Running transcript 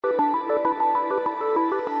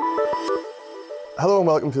Hello and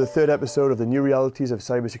welcome to the third episode of the New Realities of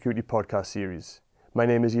Cybersecurity podcast series. My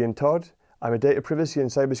name is Ian Todd. I'm a data privacy and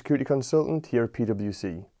cybersecurity consultant here at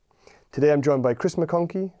PwC. Today I'm joined by Kris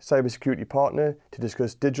McConkey, cybersecurity partner, to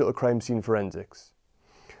discuss digital crime scene forensics.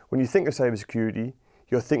 When you think of cybersecurity,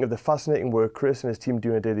 you'll think of the fascinating work Kris and his team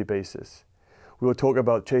do on a daily basis. We will talk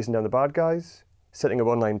about chasing down the bad guys, setting up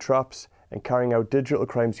online traps, and carrying out digital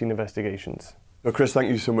crime scene investigations. Well, Kris,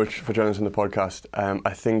 thank you so much for joining us on the podcast.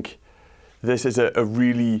 I think this is a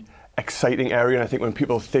really exciting area, and I think when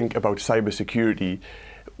people think about cybersecurity,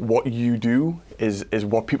 what you do is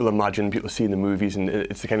what people imagine, people see in the movies, and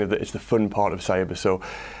it's the fun part of cyber. So,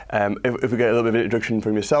 if we get a little bit of an introduction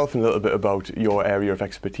from yourself and a little bit about your area of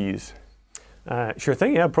expertise. Sure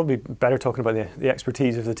thing, yeah, probably better talking about the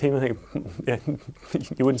expertise of the team. I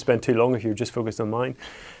think you wouldn't spend too long if you were just focused on mine.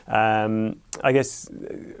 I guess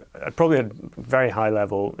probably at very high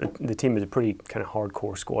level, the team is a pretty kind of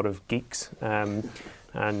hardcore squad of geeks.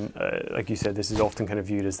 And like you said, this is often kind of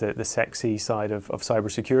viewed as the sexy side of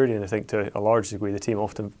cybersecurity, and I think to a large degree the team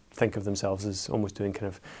often think of themselves as almost doing kind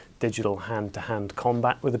of digital hand-to-hand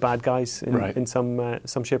combat with the bad guys in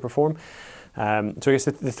some shape or form. So I guess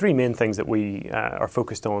the three main things that we are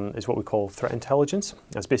focused on is what we call threat intelligence.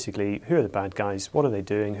 That's basically who are the bad guys, what are they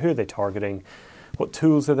doing, who are they targeting, what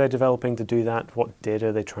tools are they developing to do that, what data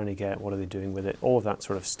are they trying to get, what are they doing with it, all of that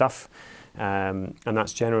sort of stuff. And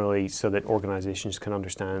that's generally so that organizations can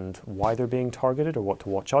understand why they're being targeted or what to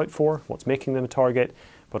watch out for, what's making them a target,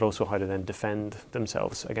 but also how to then defend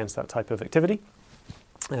themselves against that type of activity.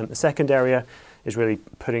 The second area is really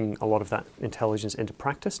putting a lot of that intelligence into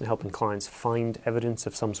practice and helping clients find evidence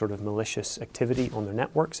of some sort of malicious activity on their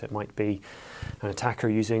networks. It might be an attacker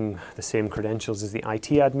using the same credentials as the IT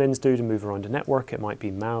admins do to move around a network. It might be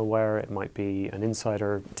malware. It might be an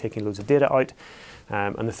insider taking loads of data out.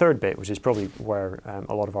 And the third bit, which is probably where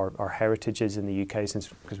a lot of our heritage is in the UK,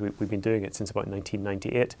 because we've been doing it since about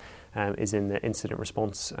 1998, is in the incident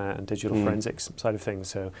response and digital forensics side of things.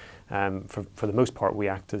 So for the most part, we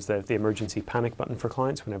act as the emergency panic button for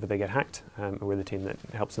clients whenever they get hacked. We're the team that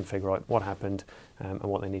helps them figure out what happened and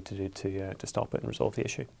what they need to do to stop it and resolve the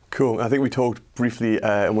issue. Cool. I think we talked briefly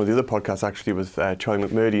in one of the other podcasts actually with Charlie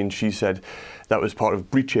McMurdy, and she said that was part of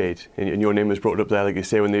breach aid, and your name was brought up there, like you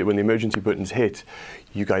say, when the emergency buttons hit,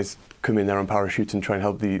 you guys come in there on parachutes and try and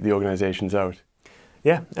help the organisations out.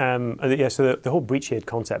 Yeah, so the whole breach aid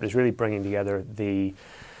concept is really bringing together the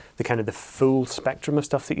kind of the full spectrum of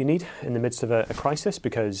stuff that you need in the midst of a crisis,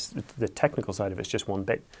 because the technical side of it's just one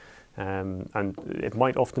bit. And it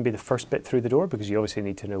might often be the first bit through the door, because you obviously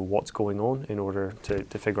need to know what's going on in order to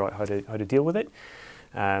figure out how to deal with it.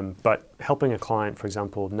 But helping a client, for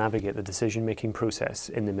example, navigate the decision-making process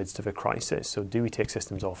in the midst of a crisis. So do we take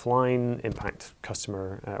systems offline, impact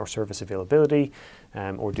customer or service availability,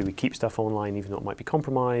 or do we keep stuff online even though it might be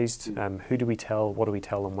compromised? Who do we tell? What do we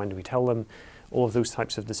tell them? When do we tell them? All of those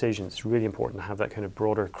types of decisions. It's really important to have that kind of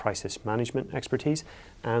broader crisis management expertise,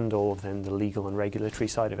 and all of then the legal and regulatory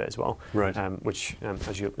side of it as well. Right. Which,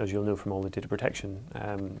 as you'll know from all the data protection,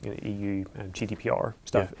 EU GDPR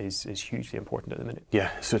stuff is hugely important at the minute. Yeah,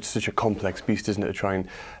 so it's such a complex beast, isn't it, to try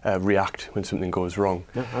and react when something goes wrong.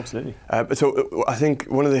 Yeah, absolutely. So I think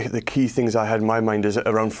one of the key things I had in my mind is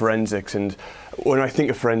around forensics, and when I think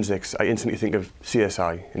of forensics, I instantly think of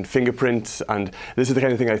CSI and fingerprints, and this is the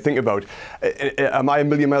kind of thing I think about. Am I a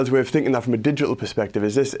million miles away of thinking that from a digital perspective?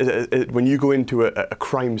 Is this when you go into a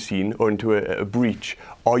crime scene or into a breach,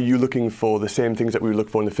 are you looking for the same things that we would look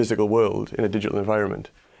for in the physical world in a digital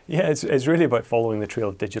environment? Yeah, it's really about following the trail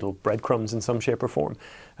of digital breadcrumbs in some shape or form.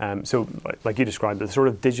 So, like you described, the sort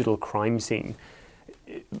of digital crime scene,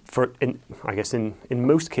 in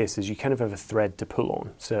most cases, you kind of have a thread to pull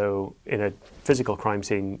on. So, in a physical crime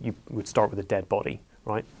scene, you would start with a dead body,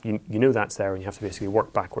 right? You know that's there, and you have to basically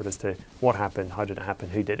work backward as to what happened, how did it happen,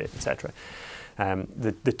 who did it, etc.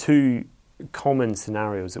 The two common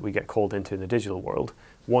scenarios that we get called into in the digital world,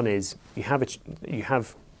 one is you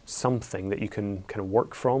have something that you can kind of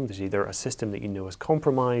work from. There's either a system that you know is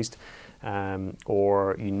compromised,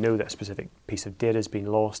 or you know that a specific piece of data has been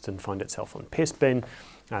lost and found itself on paste bin,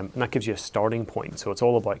 and that gives you a starting point. So it's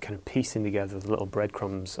all about kind of piecing together the little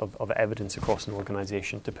breadcrumbs of evidence across an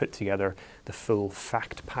organisation to put together the full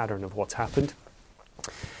fact pattern of what's happened.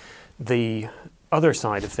 The other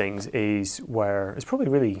side of things is where it's probably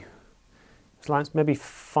really last maybe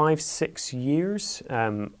 5-6 years,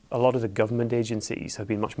 a lot of the government agencies have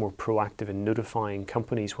been much more proactive in notifying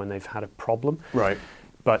companies when they've had a problem. Right.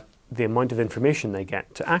 But the amount of information they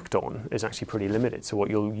get to act on is actually pretty limited. So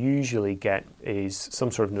what you'll usually get is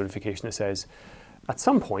some sort of notification that says, at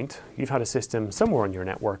some point, you've had a system somewhere on your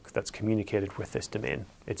network that's communicated with this domain.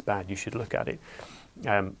 It's bad, you should look at it.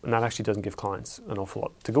 And that actually doesn't give clients an awful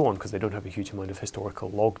lot to go on because they don't have a huge amount of historical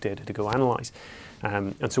log data to go analyse.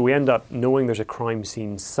 And so we end up knowing there's a crime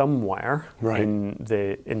scene somewhere in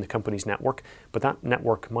the company's network, but that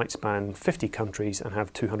network might span 50 countries and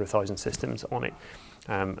have 200,000 systems on it.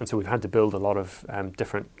 And so we've had to build a lot of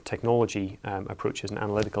different technology approaches and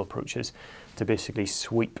analytical approaches to basically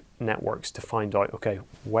sweep networks to find out, okay,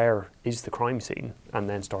 where is the crime scene, and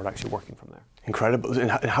then start actually working from there. Incredible.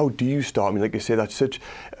 And how do you start? I mean, like you say, that's such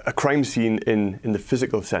a crime scene in the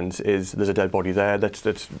physical sense is there's a dead body there,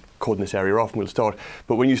 let's cordon this area off and we'll start.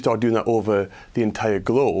 But when you start doing that over the entire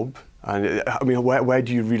globe, and I mean, where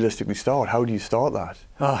do you realistically start? How do you start that?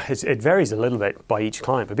 It varies a little bit by each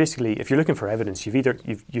client, but basically, if you're looking for evidence,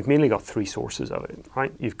 you've mainly got three sources of it,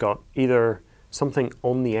 right? You've got either something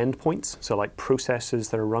on the endpoints, so like processes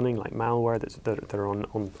that are running, like malware that are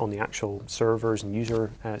on the actual servers and user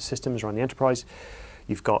systems around the enterprise.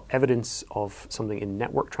 You've got evidence of something in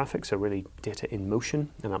network traffic, so really data in motion,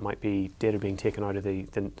 and that might be data being taken out of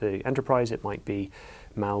the enterprise. It might be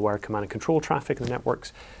malware command and control traffic in the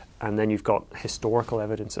networks. And then you've got historical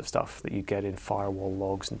evidence of stuff that you get in firewall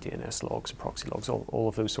logs and DNS logs and proxy logs, all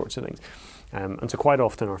of those sorts of things. And so quite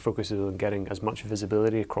often our focus is on getting as much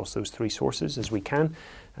visibility across those three sources as we can,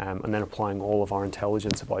 and then applying all of our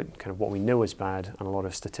intelligence about kind of what we know is bad and a lot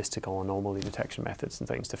of statistical anomaly detection methods and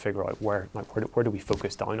things to figure out where do we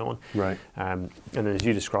focus down on. Right. And then as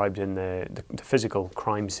you described in the physical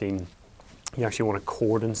crime scene, you actually want to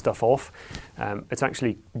cordon stuff off. It's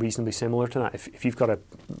actually reasonably similar to that. If you've got a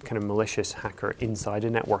kind of malicious hacker inside a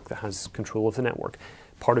network that has control of the network,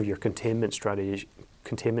 part of your containment strategy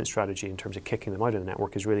in terms of kicking them out of the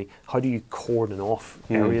network is really how do you cordon off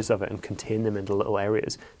areas of it and contain them into little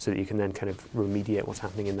areas so that you can then kind of remediate what's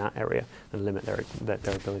happening in that area and limit their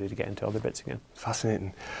ability to get into other bits again.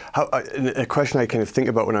 Fascinating. A question I kind of think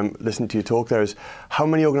about when I'm listening to you talk there is how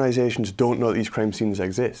many organisations don't know that these crime scenes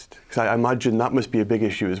exist? Because I imagine that must be a big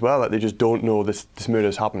issue as well, that they just don't know this murder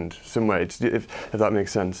has happened somewhere, if that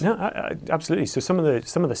makes sense. No, absolutely. So some of the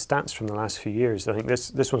stats from the last few years, I think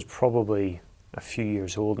this one's probably a few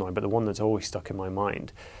years old now, but the one that's always stuck in my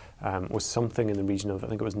mind was something in the region of, I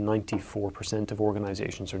think it was 94% of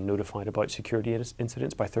organisations are notified about security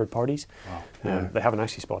incidents by third parties. Wow. Yeah. They haven't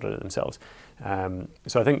actually spotted it themselves.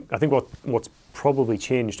 So I think what's probably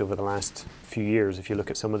changed over the last few years, if you look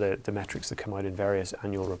at some of the metrics that come out in various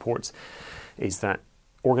annual reports, is that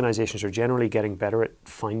organisations are generally getting better at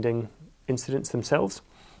finding incidents themselves.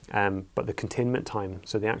 But the containment time,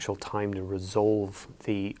 so the actual time to resolve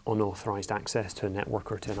the unauthorized access to a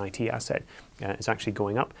network or to an IT asset, is actually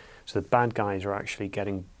going up. So the bad guys are actually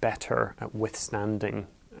getting better at withstanding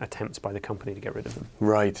attempts by the company to get rid of them.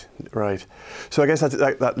 Right. So I guess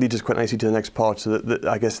that leads us quite nicely to the next part. So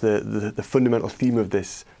I guess the fundamental theme of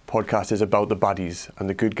this podcast is about the baddies and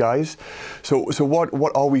the good guys. So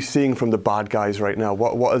what are we seeing from the bad guys right now?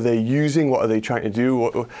 What are they using? What are they trying to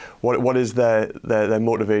do? What is their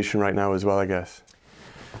motivation right now as well, I guess?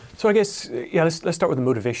 So I guess, let's start with the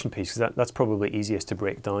motivation piece, because that's probably easiest to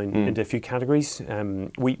break down into a few categories.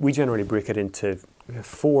 We generally break it into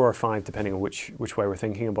 4 or 5, depending on which way we're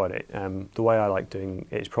thinking about it. The way I like doing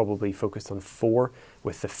it is probably focused on 4,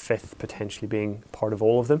 with the 5th potentially being part of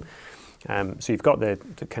all of them. So you've got the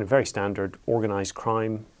kind of very standard organised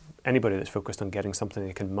crime, anybody that's focused on getting something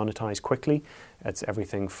they can monetize quickly. It's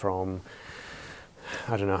everything from,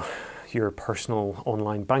 your personal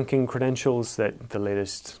online banking credentials that the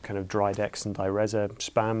latest kind of Drydex and Direza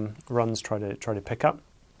spam runs try to pick up,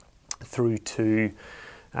 through to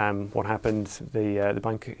what happened the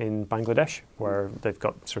bank in Bangladesh, where they've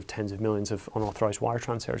got sort of tens of millions of unauthorized wire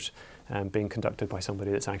transfers being conducted by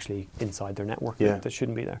somebody that's actually inside their network that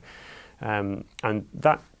shouldn't be there. And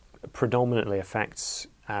that predominantly affects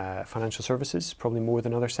financial services, probably more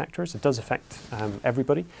than other sectors. It does affect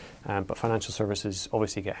everybody, but financial services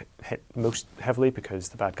obviously get hit most heavily because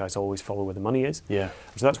the bad guys always follow where the money is. Yeah.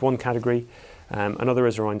 So that's one category. Another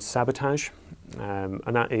is around sabotage,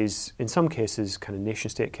 and that is in some cases kind of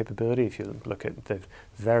nation-state capability. If you look at the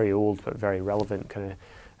very old but very relevant kind of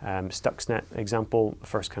Stuxnet example, the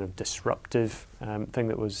first kind of disruptive thing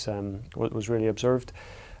that was really observed.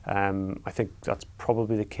 I think that's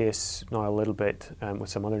probably the case now a little bit with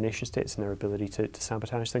some other nation states and their ability to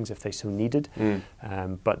sabotage things if they so needed.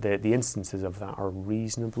 But the instances of that are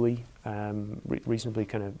reasonably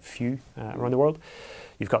kind of few around the world.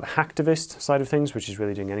 You've got the hacktivist side of things, which is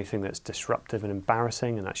really doing anything that's disruptive and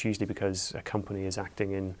embarrassing, and that's usually because a company is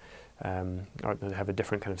acting in or they have a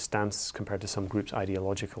different kind of stance compared to some group's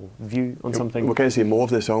ideological view on something. We're kind of seeing more of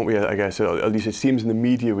this, aren't we, I guess? At least it seems in the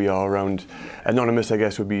media we are around. Anonymous, I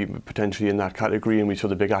guess, would be potentially in that category, and we saw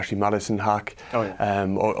the big Ashley Madison hack,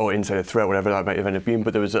 or insider threat, whatever that might have ended up being,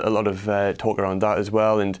 but there was a lot of talk around that as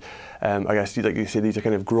well, and I guess, like you say, these are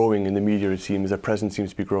kind of growing in the media, it seems. Their presence seems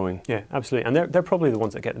to be growing. Yeah, absolutely. And they're probably the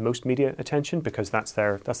ones that get the most media attention, because that's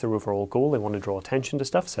their overall goal. They want to draw attention to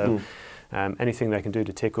stuff. So anything they can do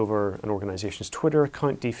to take over an organisation's Twitter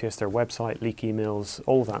account, deface their website, leak emails,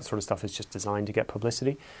 all of that sort of stuff is just designed to get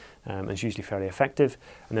publicity. It's usually fairly effective.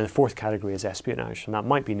 And then the fourth category is espionage, and that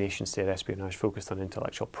might be nation-state espionage focused on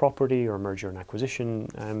intellectual property or merger and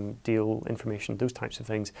acquisition deal information, those types of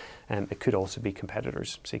things. It could also be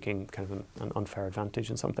competitors seeking kind of an unfair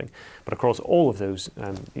advantage in something. But across all of those,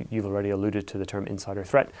 you've already alluded to the term insider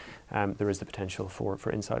threat. There is the potential for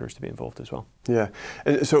insiders to be involved as well. Yeah.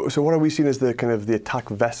 And so what are we seeing as the kind of the attack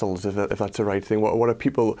vessels, if that's the right thing? What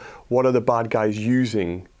are the bad guys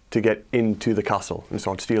using to get into the castle and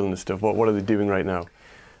start stealing the stuff? What are they doing right now?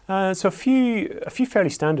 So a few fairly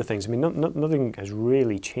standard things. I mean, nothing has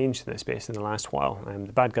really changed in this space in the last while.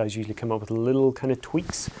 The bad guys usually come up with little kind of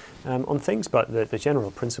tweaks on things, but the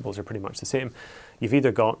general principles are pretty much the same. You've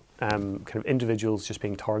either got kind of individuals just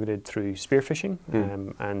being targeted through spear phishing,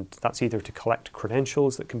 and that's either to collect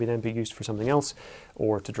credentials that can then be used for something else,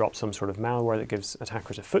 or to drop some sort of malware that gives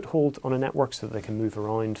attackers a foothold on a network so that they can move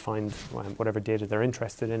around, find whatever data they're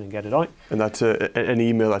interested in and get it out. And that's an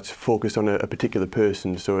email that's focused on a particular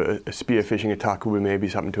person. So a spear phishing attack will maybe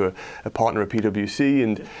happen to a partner at PwC,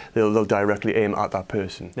 and they'll directly aim at that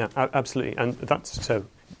person. Yeah, absolutely. And that's so.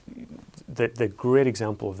 The great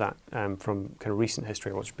example of that from kind of recent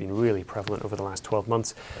history, what's been really prevalent over the last 12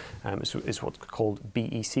 months, is what's called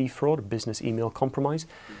BEC fraud, business email compromise.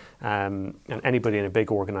 And anybody in a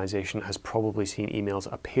big organisation has probably seen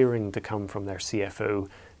emails appearing to come from their CFO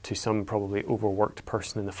to some probably overworked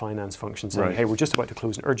person in the finance function saying, right, hey, we're just about to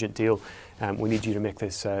close an urgent deal. We need you to make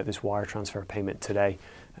this wire transfer payment today.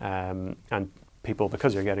 And people,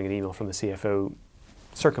 because they're getting an email from the CFO,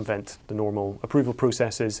 circumvent the normal approval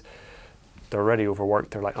processes. They're already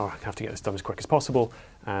overworked. They're like, I have to get this done as quick as possible,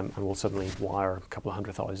 and we'll suddenly wire a couple of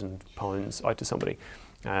 £100,000 out to somebody.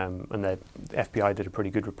 And the FBI did a pretty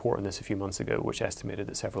good report on this a few months ago, which estimated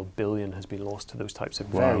that several billion has been lost to those types of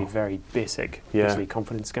very, very basic, basically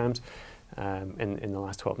confidence scams in the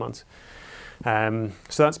last 12 months.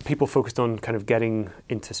 So that's people focused on kind of getting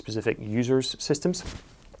into specific users' systems.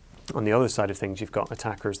 On the other side of things, you've got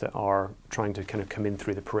attackers that are trying to kind of come in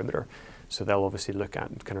through the perimeter. So they'll obviously look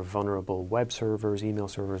at kind of vulnerable web servers, email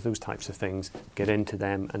servers, those types of things, get into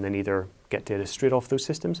them, and then either get data straight off those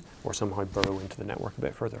systems or somehow burrow into the network a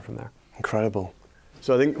bit further from there. Incredible.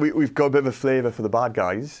 So I think we've got a bit of a flavour for the bad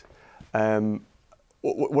guys.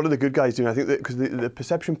 What are the good guys doing? I think that because the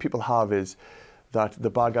perception people have is that the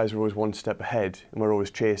bad guys are always one step ahead and we're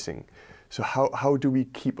always chasing. So how do we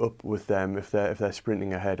keep up with them if they're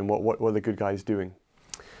sprinting ahead, and what are the good guys doing?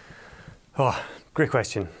 Oh, great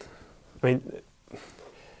question. I mean,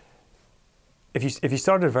 if you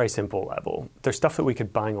start at a very simple level, there's stuff that we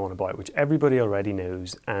could bang on about, which everybody already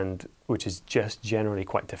knows, and which is just generally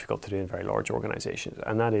quite difficult to do in very large organisations.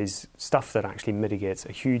 And that is stuff that actually mitigates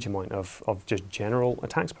a huge amount of just general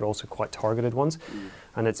attacks, but also quite targeted ones.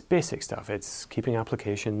 And it's basic stuff. It's keeping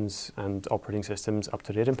applications and operating systems up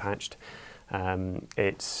to date and patched.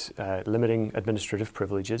 It's limiting administrative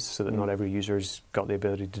privileges so that not every user's got the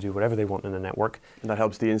ability to do whatever they want in the network. And that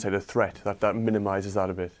helps the insider threat. That minimises that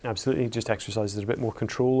a bit. Absolutely, just exercises a bit more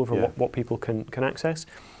control over what people can access.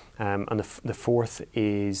 And the fourth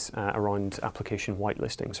is around application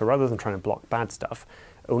whitelisting. So rather than trying to block bad stuff,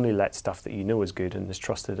 only let stuff that you know is good and is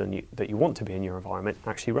trusted and that you want to be in your environment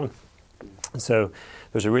actually run. So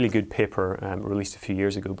there's a really good paper released a few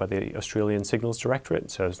years ago by the Australian Signals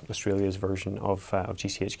Directorate, so Australia's version of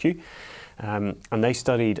GCHQ. And they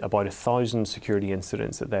studied about 1,000 security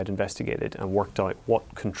incidents that they had investigated and worked out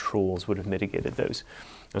what controls would have mitigated those.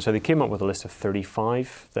 And so they came up with a list of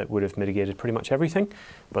 35 that would have mitigated pretty much everything.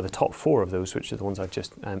 But the top 4 of those, which are the ones I've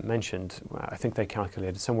just mentioned, I think they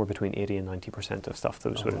calculated somewhere between 80 and 90% of stuff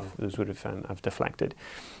those would have deflected.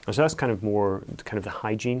 And so that's kind of more kind of the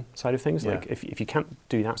hygiene side of things. Yeah. Like if you can't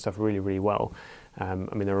do that stuff really, really well, I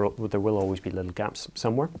mean, there will always be little gaps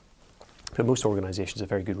somewhere. But most organisations have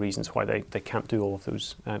very good reasons why they can't do all of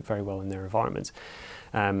those very well in their environments.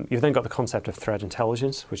 You've then got the concept of threat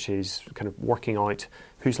intelligence, which is kind of working out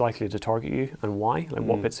who's likely to target you and why, like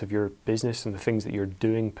what bits of your business and the things that you're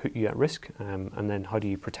doing put you at risk, and then how do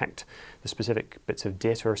you protect the specific bits of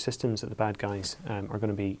data or systems that the bad guys are going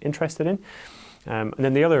to be interested in. And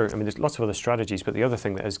then the other, there's lots of other strategies, but the other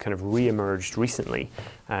thing that has kind of re-emerged recently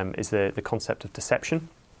is the concept of deception.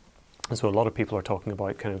 And so a lot of people are talking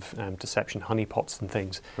about kind of deception honeypots and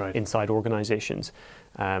things inside organizations,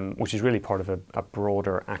 which is really part of a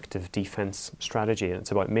broader active defense strategy. And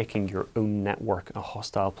it's about making your own network a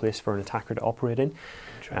hostile place for an attacker to operate in.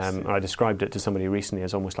 And I described it to somebody recently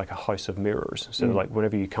as almost like a house of mirrors. So like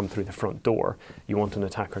whenever you come through the front door, you want an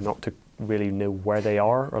attacker not to really know where they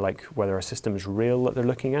are, or like whether a system is real that they're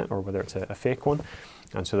looking at or whether it's a fake one.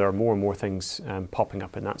 And so there are more and more things popping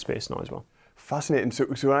up in that space now as well. Fascinating. So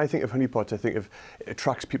when I think of honeypots, I think of it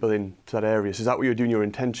attracts people into that area. So is that what you're doing? You're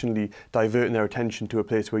intentionally diverting their attention to a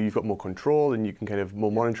place where you've got more control and you can kind of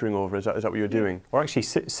more monitoring over. Is that what you're doing? Or actually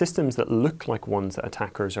systems that look like ones that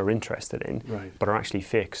attackers are interested in, but are actually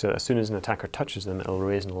fake. So as soon as an attacker touches them, it'll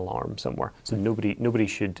raise an alarm somewhere. So nobody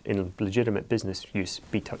should, in legitimate business use,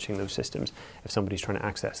 be touching those systems. If somebody's trying to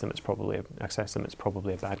access them, it's probably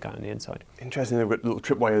a bad guy on the inside. Interesting. They've got little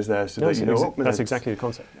tripwires there, so that you know. That's exactly the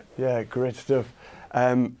concept. Yeah, great stuff.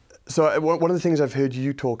 So one of the things I've heard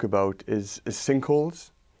you talk about is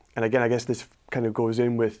sinkholes, and again, I guess this kind of goes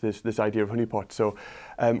in with this idea of honeypots. So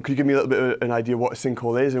could you give me a little bit of an idea what a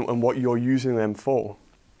sinkhole is and what you're using them for?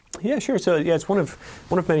 Yeah, sure. So it's one of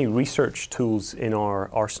many research tools in our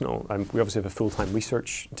arsenal. We obviously have a full-time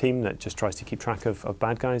research team that just tries to keep track of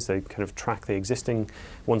bad guys. They kind of track the existing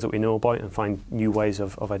ones that we know about and find new ways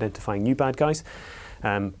of identifying new bad guys.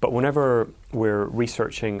 But whenever we're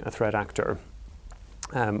researching a threat actor,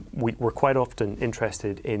 we're quite often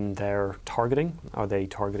interested in their targeting. Are they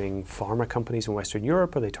targeting pharma companies in Western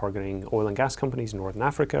Europe? Are they targeting oil and gas companies in Northern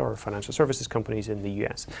Africa or financial services companies in the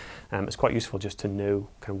US? It's quite useful just to know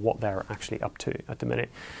kind of what they're actually up to at the minute.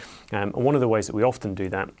 And one of the ways that we often do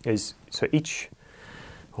that is,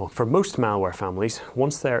 for most malware families,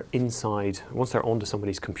 once they're onto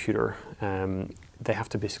somebody's computer, they have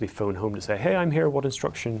to basically phone home to say, hey, I'm here, what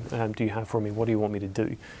instruction do you have for me? What do you want me to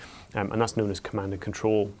do? And that's known as command and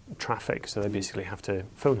control traffic. So they basically have to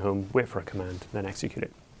phone home, wait for a command, then execute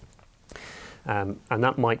it. And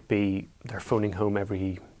that might be they're phoning home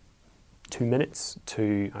every 2 minutes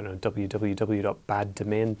to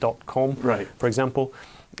www.baddomain.com, for example.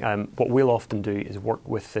 What we'll often do is work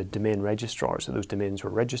with the domain registrars, so those domains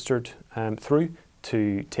were registered through,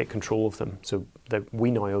 to take control of them. So that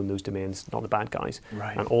we now own those domains, not the bad guys.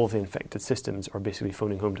 And all of the infected systems are basically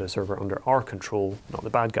phoning home to a server under our control, not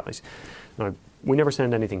the bad guys. Now, we never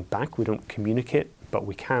send anything back, we don't communicate, but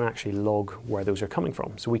we can actually log where those are coming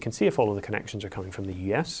from. So we can see if all of the connections are coming from the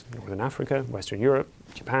US, Northern Africa, Western Europe,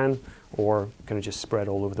 Japan, or kind of just spread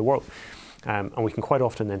all over the world. And we can quite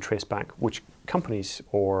often then trace back which companies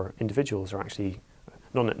or individuals are actually,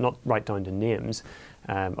 not right down to names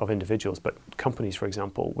of individuals, but companies, for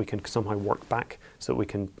example, we can somehow work back so that we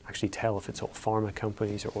can actually tell if it's all pharma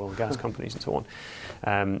companies or oil and gas companies and so on.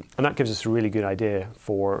 And that gives us a really good idea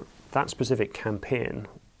for that specific campaign,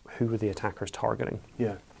 who were the attackers targeting.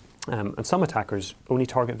 And some attackers only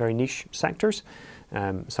target very niche sectors.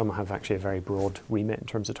 Some have actually a very broad remit in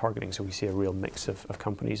terms of targeting, so we see a real mix of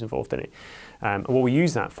companies involved in it. And what we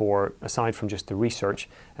use that for, aside from just the research,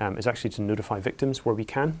 is actually to notify victims where we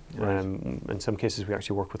can. In some cases, we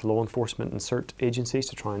actually work with law enforcement and CERT agencies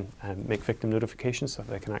to try and make victim notifications so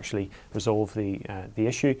that they can actually resolve the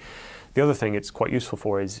issue. The other thing it's quite useful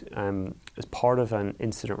for is as part of an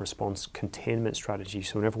incident response containment strategy.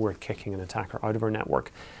 So whenever we're kicking an attacker out of our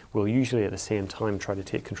network, we'll usually at the same time try to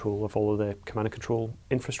take control of all of the command and control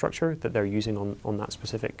infrastructure that they're using on that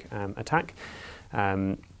specific attack.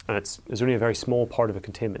 And it's only a very small part of a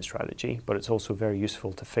containment strategy, but it's also very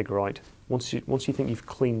useful to figure out, once you think you've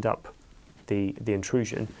cleaned up the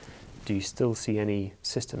intrusion, do you still see any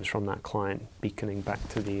systems from that client beaconing back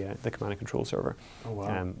to the command and control server? Oh,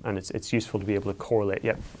 wow. And it's useful to be able to correlate,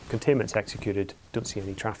 containment's executed, don't see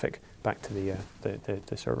any traffic back to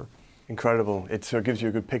the server. Incredible. It sort of gives you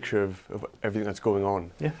a good picture of everything that's going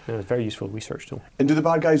on. Yeah, it's a very useful research tool. And do the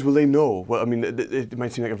bad guys, will they know? Well, I mean, it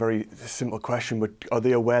might seem like a very simple question, but are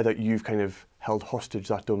they aware that you've kind of held hostage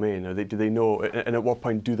that domain? Do they know? And at what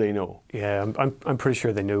point do they know? Yeah, I'm pretty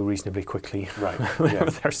sure they know reasonably quickly.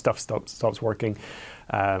 Whenever their stuff stops working.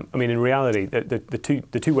 I mean, in reality,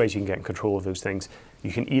 the two ways you can get in control of those things,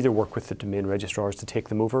 you can either work with the domain registrars to take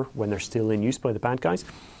them over when they're still in use by the bad guys.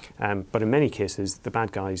 But in many cases, the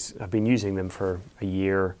bad guys have been using them for a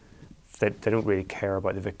year. They don't really care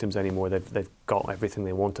about the victims anymore. They've got everything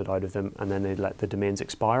they wanted out of them, and then they let the domains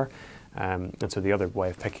expire. And so the other way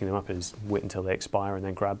of picking them up is wait until they expire and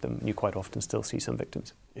then grab them. You quite often still see some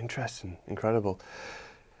victims. Interesting, incredible.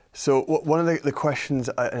 So one of the questions,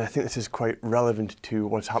 and I think this is quite relevant to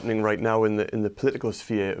what's happening right now in the political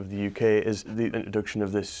sphere of the UK, is the introduction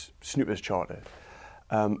of this snoopers charter.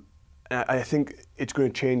 I think it's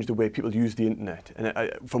going to change the way people use the internet.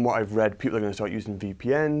 And from what I've read, people are going to start using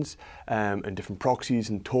VPNs and different proxies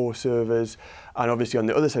and Tor servers. And obviously on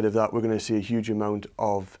the other side of that, we're going to see a huge amount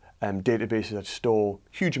of databases that store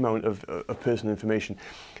huge amount of personal information.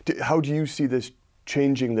 How do you see this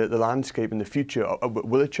changing the landscape in the future?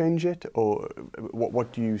 Will it change it, or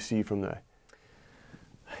what do you see from there?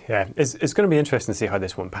 Yeah, it's going to be interesting to see how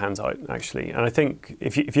this one pans out, actually. And I think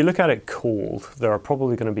if you look at it cold, there are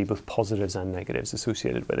probably going to be both positives and negatives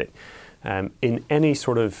associated with it. In any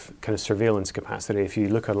sort of kind of surveillance capacity, if you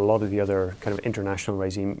look at a lot of the other kind of international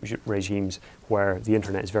regimes where the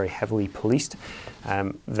internet is very heavily policed,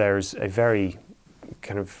 there's a very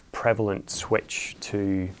kind of prevalent switch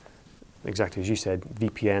to, exactly as you said,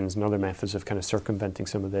 VPNs and other methods of kind of circumventing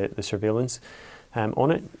some of the surveillance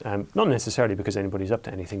on it. Not necessarily because anybody's up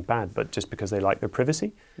to anything bad, but just because they like their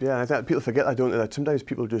privacy. Yeah, I think people forget that, don't they? That sometimes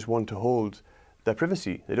people just want to hold their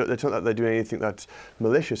privacy. It's not that they're doing anything that's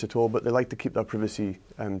malicious at all, but they like to keep that privacy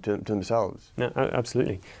to themselves. No,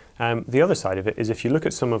 absolutely. The other side of it is if you look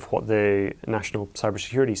at some of what the National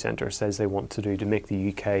Cybersecurity Centre says they want to do to make the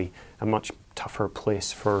UK a much tougher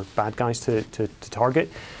place for bad guys to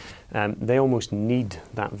target, they almost need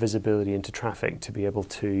that visibility into traffic to be able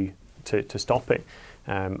to stop it.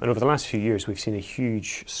 And over the last few years, we've seen a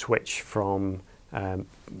huge switch from,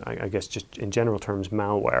 I guess just in general terms,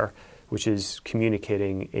 malware, which is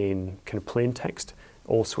communicating in kind of plain text,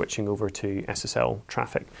 all switching over to SSL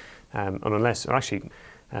traffic.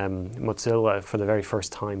 Mozilla, for the very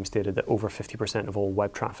first time, stated that over 50% of all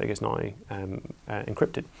web traffic is now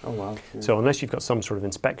encrypted. Oh, wow. Yeah. So unless you've got some sort of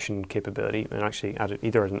inspection capability, and actually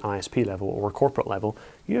either at an ISP level or a corporate level,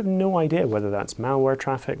 you have no idea whether that's malware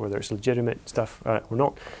traffic, whether it's legitimate stuff or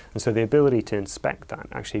not. And so the ability to inspect that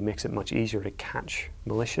actually makes it much easier to catch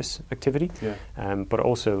malicious activity. Yeah. But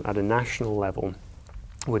also at a national level,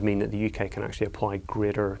 would mean that the UK can actually apply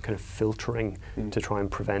greater kind of filtering to try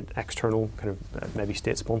and prevent external kind of maybe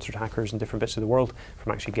state-sponsored hackers in different bits of the world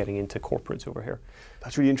from actually getting into corporates over here.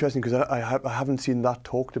 That's really interesting because I haven't seen that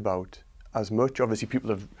talked about as much. Obviously,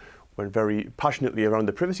 people have went very passionately around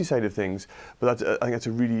the privacy side of things, but I think that's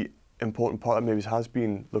a really important part that maybe has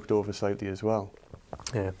been looked over slightly as well.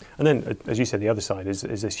 Yeah, and then as you said, the other side is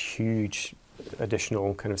this huge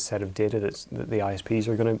additional kind of set of data that the ISPs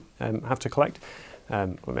are going to have to collect.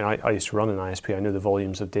 I used to run an ISP. I know the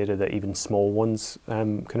volumes of data that even small ones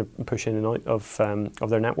kind of push in and out of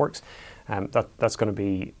their networks. That's going to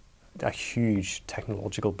be a huge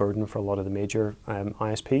technological burden for a lot of the major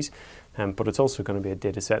ISPs. But it's also going to be a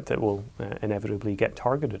data set that will inevitably get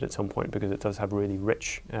targeted at some point because it does have really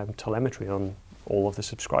rich telemetry on all of the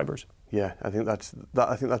subscribers. Yeah, I think that's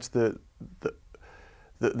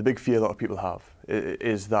the big fear a lot of people have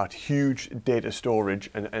is that huge data storage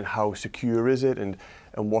and how secure is it and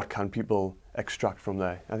what can people extract from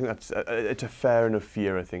there. I think it's a fair enough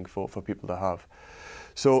fear, I think, for people to have.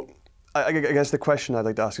 So I guess the question I'd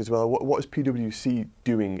like to ask as well, what is PwC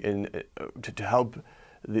doing to help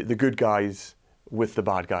the good guys with the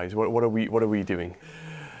bad guys? What are we doing?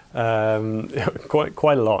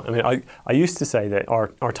 Quite a lot. I mean, I used to say that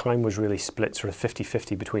our time was really split sort of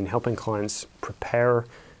 50-50 between helping clients prepare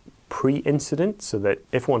pre-incident so that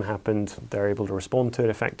if one happened, they're able to respond to it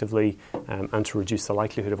effectively and to reduce the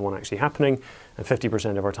likelihood of one actually happening, and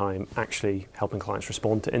 50% of our time actually helping clients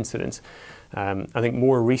respond to incidents. I think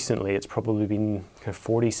more recently it's probably been kind of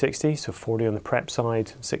 40-60, so 40 on the prep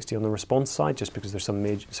side, 60 on the response side, just because there's some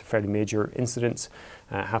fairly major incidents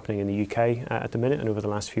happening in the UK at the minute and over the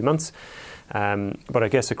last few months. But I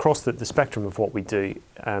guess across the spectrum of what we do,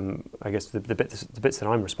 I guess the bits that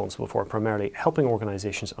I'm responsible for are primarily helping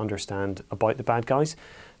organisations understand about the bad guys,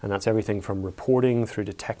 and that's everything from reporting through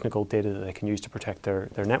to technical data that they can use to protect their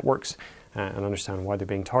networks and understand why they're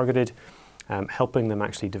being targeted. Helping them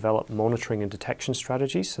actually develop monitoring and detection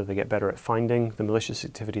strategies so they get better at finding the malicious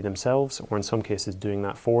activity themselves, or in some cases doing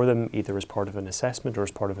that for them, either as part of an assessment or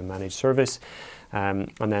as part of a managed service.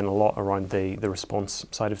 And then a lot around the response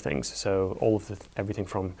side of things. So all of everything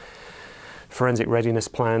from forensic readiness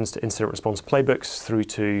plans to incident response playbooks through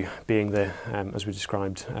to being the, as we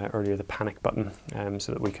described earlier, the panic button,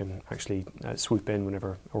 so that we can actually swoop in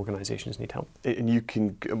whenever organisations need help. And you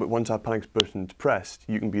can, once that panic button's pressed,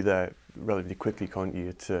 you can be there relatively quickly, can't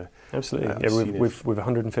you? Absolutely. We've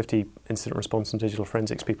 150 incident response and digital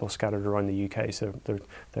forensics people scattered around the UK, so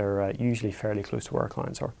they're usually fairly close to where our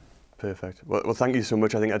clients are. Perfect. Well, thank you so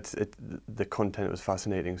much. I think the content was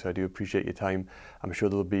fascinating, so I do appreciate your time. I'm sure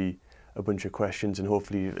there'll be a bunch of questions, and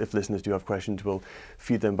hopefully if listeners do have questions, we'll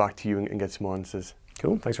feed them back to you and get some answers.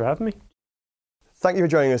 Cool, thanks for having me. Thank you for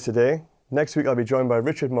joining us today. Next week I'll be joined by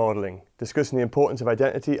Richard Maudling, discussing the importance of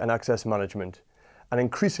identity and access management, an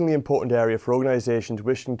increasingly important area for organisations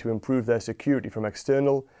wishing to improve their security from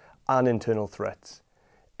external and internal threats.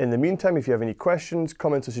 In the meantime, if you have any questions,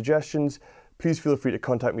 comments or suggestions, please feel free to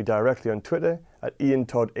contact me directly on Twitter at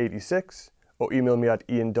iantodd86 or email me at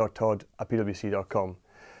ian.todd@pwc.com.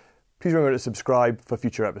 Please remember to subscribe for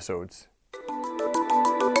future episodes.